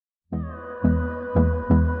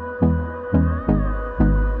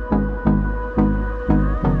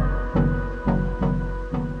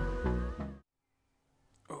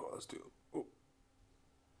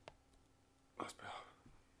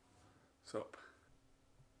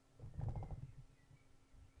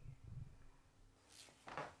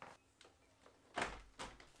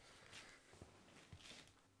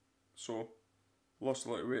So, lost a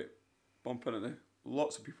lot of weight, bumping into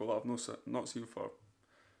lots of people that I've not seen for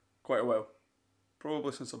quite a while.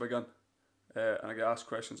 Probably since I began. And I get asked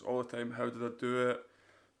questions all the time. How did I do it?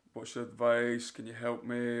 What's your advice? Can you help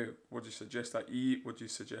me? What do you suggest I eat? What do you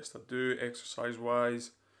suggest I do exercise wise?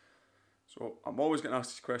 So I'm always getting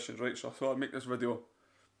asked these questions, right? So I thought I'd make this video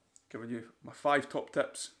giving you my 5 top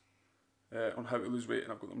tips on how to lose weight,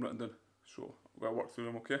 and I've got them written down. So I'm going to work through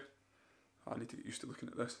them, okay? I need to get used to looking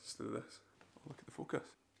at this instead of this. Oh, look at the focus.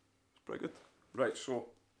 It's pretty good. Right, so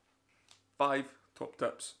 5 top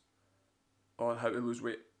tips on how to lose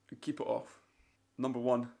weight and keep it off. Number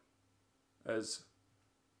 1 is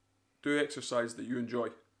do exercise that you enjoy.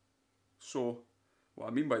 So what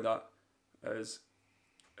I mean by that is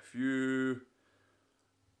if you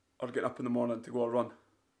are getting up in the morning to go a run,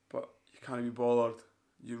 but you can't be bothered,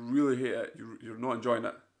 you really hate it, you're not enjoying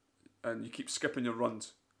it, and you keep skipping your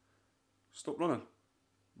runs, stop running.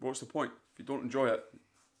 What's the point? If you don't enjoy it,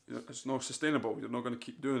 it's not sustainable, you're not going to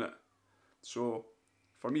keep doing it. So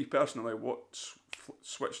for me personally, what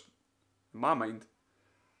switched in my mind,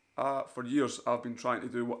 for years I've been trying to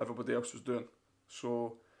do what everybody else was doing.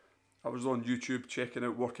 So I was on YouTube checking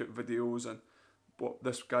out workout videos and what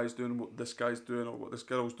this guy's doing, what this guy's doing, or what this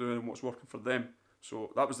girl's doing, and what's working for them.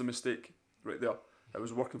 So that was the mistake right there. It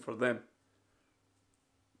was working for them.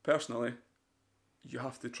 Personally, you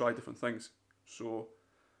have to try different things. So,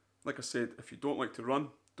 like I said, if you don't like to run,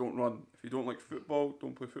 don't run. If you don't like football,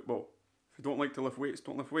 don't play football. If you don't like to lift weights,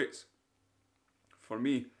 don't lift weights. For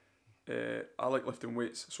me, I like lifting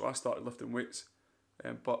weights, so I started lifting weights.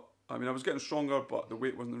 But I mean, I was getting stronger, but the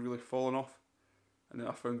weight wasn't really falling off. And then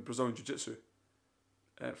I found Brazilian Jiu-Jitsu.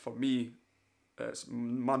 For me, it's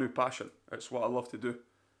my new passion. It's what I love to do.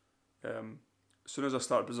 As soon as I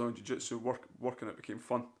started Brazilian Jiu-Jitsu, working out became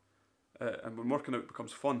fun. And when working out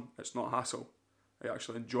becomes fun, it's not a hassle. I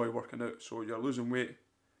actually enjoy working out. So you're losing weight,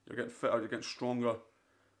 you're getting fitter, you're getting stronger,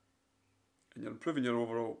 and you're improving your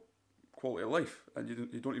overall quality of life, and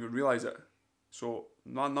you don't even realise it. So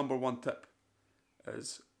my number 1 tip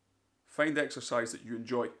is find exercise that you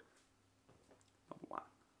enjoy. Number 1.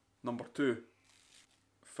 Number 2,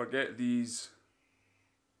 forget these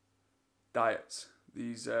diets,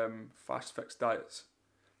 these fast fix diets.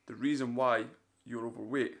 The reason why you're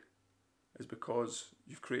overweight is because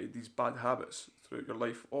you've created these bad habits throughout your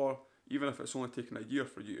life, or even if it's only taken a year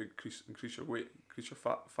for you to increase your weight, increase your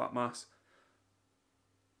fat mass,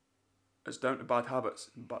 it's down to bad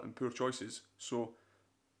habits and poor choices. So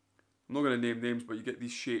I'm not going to name names, but you get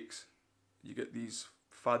these shakes, you get these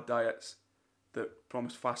fad diets that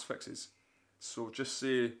promise fast fixes. So just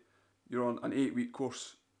say you're on an 8-week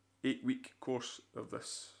course of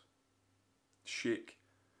this shake.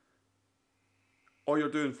 All you're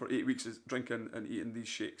doing for 8 weeks is drinking and eating these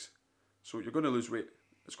shakes. So you're going to lose weight.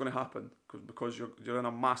 It's going to happen because you're in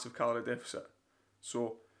a massive calorie deficit.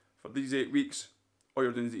 So for these 8 weeks, all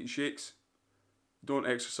you're doing is eating shakes. Don't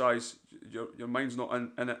exercise. Your mind's not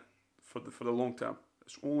in it for the long term.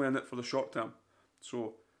 It's only in it for the short term.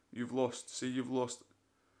 So you've lost,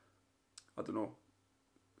 I don't know,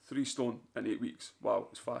 3 stone in 8 weeks. Wow,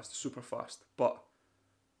 it's fast, super fast. But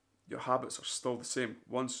your habits are still the same.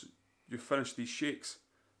 Once you finish these shakes,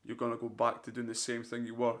 you're going to go back to doing the same thing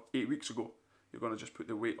you were 8 weeks ago. You're going to just put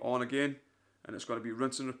the weight on again, and it's going to be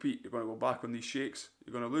rinse and repeat. You're going to go back on these shakes.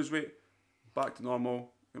 You're going to lose weight, back to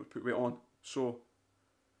normal, you're going to put weight on. So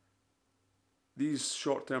these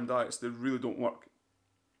short-term diets, they really don't work.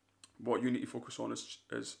 What you need to focus on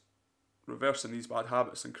is reversing these bad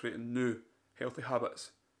habits and creating new healthy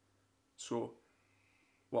habits. So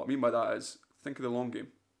what I mean by that is, think of the long game.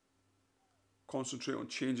 Concentrate on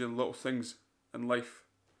changing little things in life.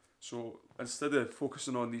 So instead of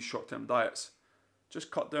focusing on these short-term diets, just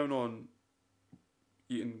cut down on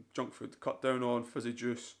eating junk food, cut down on fizzy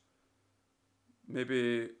juice,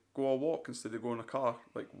 maybe go a walk instead of going in a car.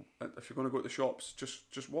 Like, if you're going to go to the shops,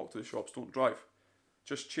 just walk to the shops, don't drive.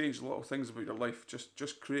 Just change little things about your life.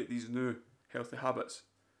 Just create these new healthy habits,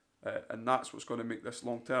 and that's what's going to make this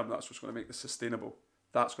long term. That's what's going to make this sustainable.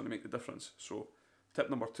 That's going to make the difference. So tip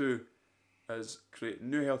number 2 is create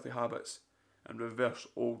new healthy habits and reverse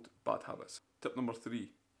old bad habits. Tip number 3,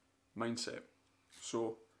 mindset.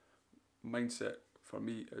 So mindset for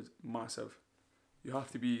me is massive. You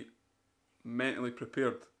have to be mentally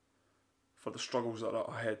prepared for the struggles that are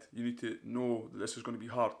ahead. You need to know that this is going to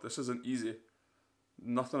be hard. This isn't easy.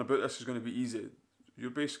 Nothing about this is going to be easy.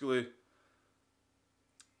 You're basically,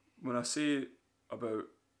 when I say about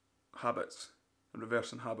habits and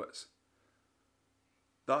reversing habits,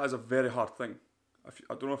 that is a very hard thing.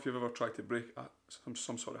 I don't know if you've ever tried to break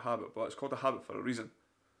some sort of habit, but it's called a habit for a reason.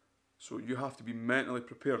 So you have to be mentally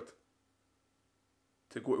prepared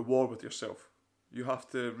to go to war with yourself. You have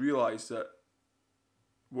to realise that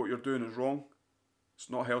what you're doing is wrong. It's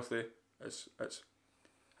not healthy. It's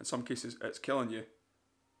in some cases it's killing you.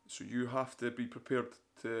 So you have to be prepared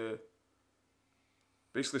to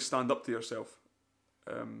basically stand up to yourself,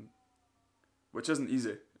 which isn't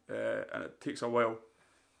easy, and it takes a while.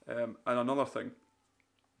 And another thing,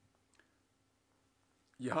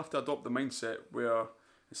 you have to adopt the mindset where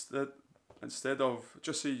instead of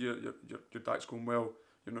just say your diet's going well,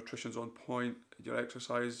 your nutrition's on point, your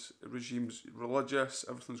exercise regime's religious,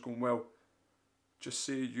 everything's going well. Just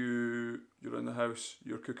say you're in the house,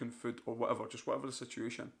 you're cooking food or whatever, just whatever the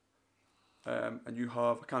situation, and you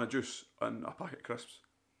have a can of juice and a packet of crisps.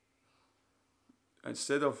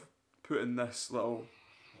 Instead of putting this little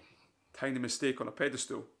tiny mistake on a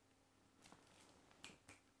pedestal,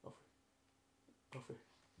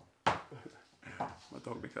 my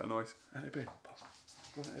dog making a noise.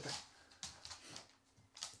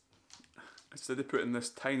 Instead of putting this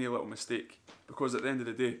tiny little mistake, because at the end of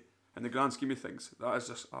the day, in the grand scheme of things, that is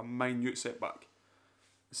just a minute setback.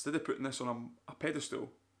 Instead of putting this on a pedestal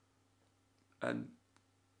and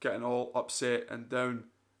getting all upset and down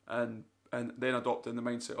and then adopting the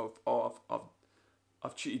mindset of, oh,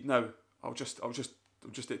 I've cheated now. I'll just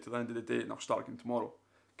stay to the end of the day and I'll start again tomorrow.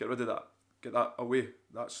 Get rid of that. Get that away.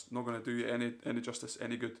 That's not going to do you any justice,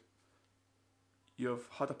 any good. You've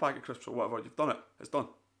had a packet of crisps or whatever. You've done it. It's done.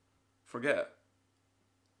 Forget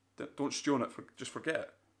it. Don't stew on it. Just forget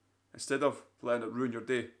it. Instead of letting it ruin your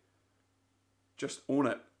day, just own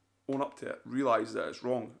it. Own up to it. Realise that it's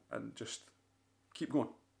wrong and just keep going.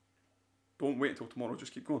 Don't wait until tomorrow.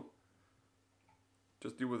 Just keep going.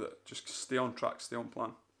 Just deal with it. Just stay on track. Stay on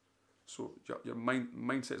plan. So your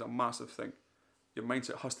mindset is a massive thing. Your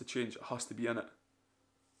mindset has to change. It has to be in it.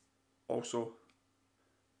 Also,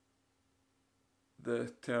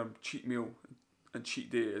 the term cheat meal and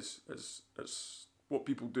cheat day is what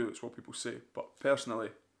people do. It's what people say. But personally,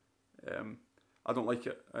 I don't like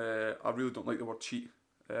it. I really don't like the word cheat,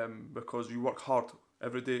 because you work hard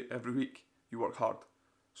every day, every week. You work hard.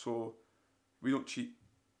 So we don't cheat.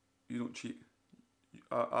 You don't cheat.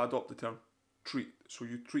 I adopt the term treat. So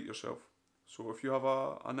you treat yourself. So if you have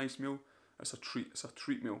a nice meal, it's a treat. It's a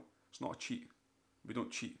treat meal. It's not a cheat. We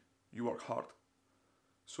don't cheat. You work hard.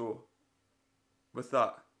 So with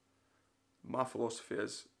that, my philosophy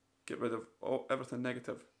is get rid of everything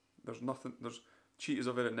negative. Cheat is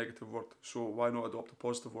a very negative word. So why not adopt a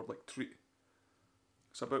positive word like treat?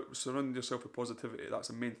 It's about surrounding yourself with positivity. That's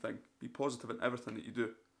the main thing. Be positive in everything that you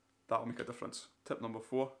do. That'll make a difference. Tip number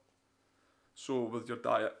 4. So with your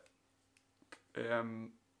diet,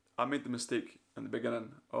 I made the mistake in the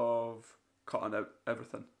beginning of cutting out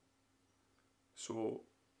everything. So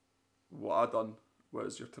what I done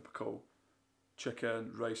was your typical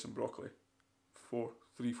chicken, rice and broccoli 4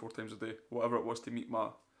 times a day, whatever it was to meet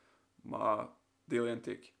my daily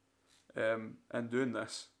intake. And doing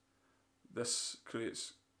this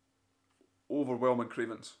creates overwhelming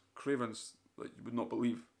cravings that you would not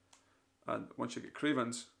believe. And once you get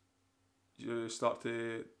cravings, you start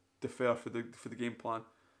to defer for the game plan.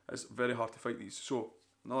 It's very hard to fight these. So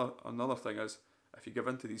another thing is, if you give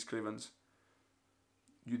in to these cravings,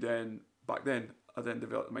 I then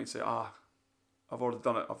developed the mindset, I've already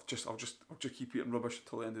done it. I'll just keep eating rubbish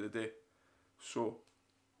until the end of the day. So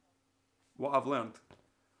what I've learned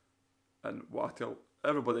and what I tell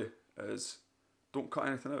everybody is, don't cut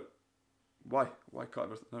anything out. Why cut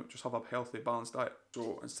everything out? Just have a healthy, balanced diet.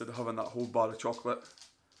 So instead of having that whole bar of chocolate,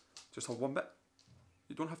 just have one bit.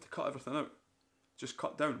 You don't have to cut everything out. Just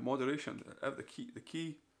cut down. Moderation. The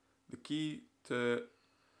key to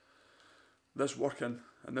this working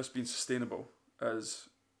and this being sustainable is,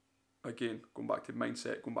 again, going back to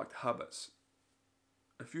mindset, going back to habits.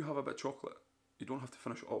 If you have a bit of chocolate, you don't have to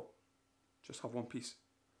finish it all. Just have one piece.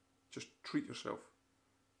 Just treat yourself.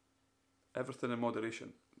 Everything in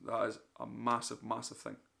moderation. That is a massive, massive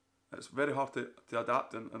thing. It's very hard to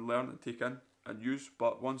adapt and learn and take in and use,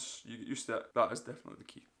 but once you get used to it, that is definitely the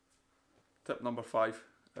key. Tip number 5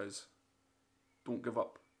 is, don't give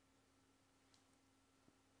up.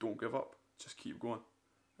 Don't give up. Just keep going.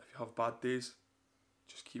 If you have bad days,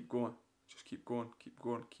 just keep going. Just keep going, keep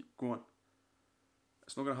going, keep going.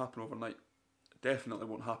 It's not going to happen overnight. It definitely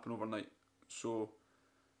won't happen overnight. So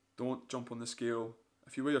don't jump on the scale.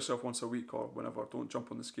 If you weigh yourself once a week or whenever, don't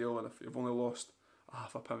jump on the scale, and if you've only lost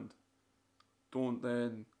half a pound, don't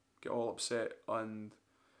then get all upset and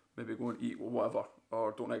maybe go and eat or whatever,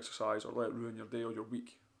 or don't exercise or let it ruin your day or your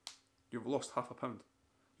week. You've lost half a pound.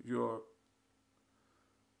 You're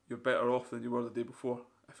better off than you were the day before.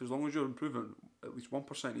 As long as you're improving at least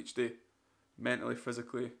 1% each day, mentally,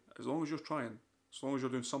 physically, as long as you're trying, As long as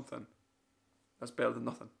you're doing something, that's better than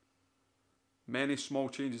nothing. Many small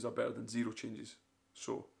changes are better than zero changes.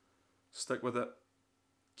 So stick with it,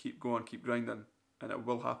 keep going, keep grinding, and it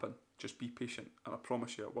will happen. Just be patient, and I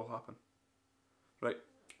promise you it will happen. Right,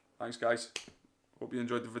 thanks guys. Hope you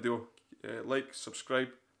enjoyed the video. Like, subscribe,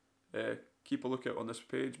 keep a lookout on this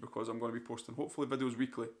page because I'm going to be posting hopefully videos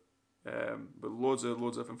weekly, with loads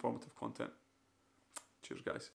of informative content. Cheers guys.